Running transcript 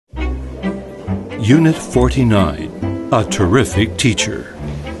Unit 49, A Terrific Teacher.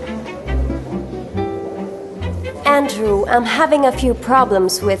 Andrew, I'm having a few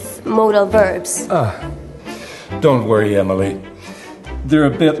problems with modal verbs. Don't worry, Emily. They're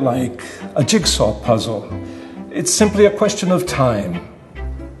a bit like a jigsaw puzzle. It's simply a question of time.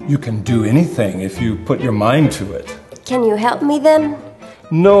 You can do anything if you put your mind to it. Can you help me then?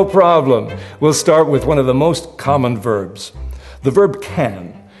 No problem. We'll start with one of the most common verbs. The verb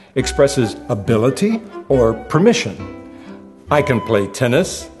can expresses ability or permission. I can play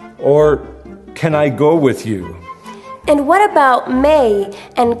tennis, or can I go with you? And what about may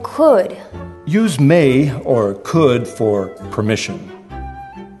and could? Use may or could for permission.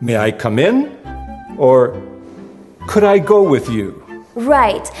 May I come in? Or could I go with you?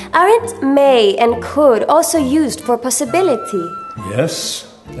 Right. Aren't may and could also used for possibility?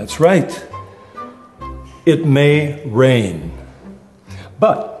 Yes, that's right. It may rain.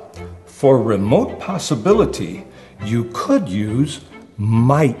 But for remote possibility, you could use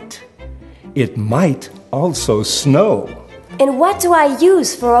might. It might also snow. And what do I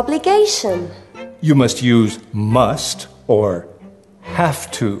use for obligation? You must use must or have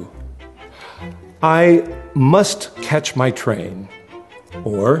to. I must catch my train.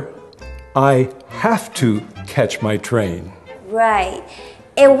 Or I have to catch my train. Right.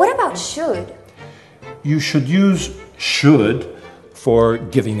 And what about should? You should use should for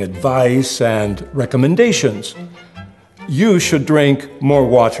giving advice and recommendations. You should drink more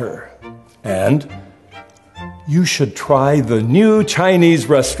water. And you should try the new Chinese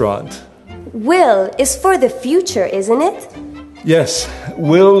restaurant. Will is for the future, isn't it? Yes,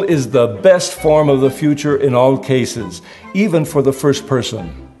 will is the best form of the future in all cases, even for the first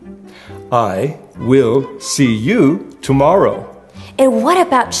person. I will see you tomorrow. And what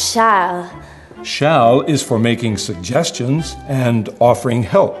about shall? Shall is for making suggestions and offering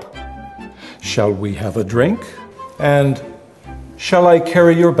help. Shall we have a drink? And shall I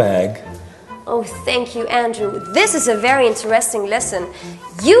carry your bag? Oh, thank you, Andrew. This is a very interesting lesson.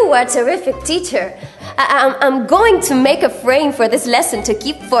 You are a terrific teacher. I'm going to make a frame for this lesson to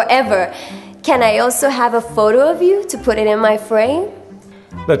keep forever. Can I also have a photo of you to put it in my frame?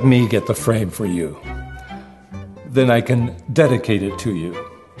 Let me get the frame for you. Then I can dedicate it to you.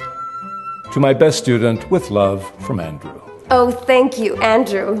 To my best student, with love, from Andrew. Oh, thank you,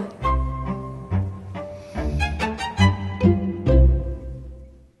 Andrew.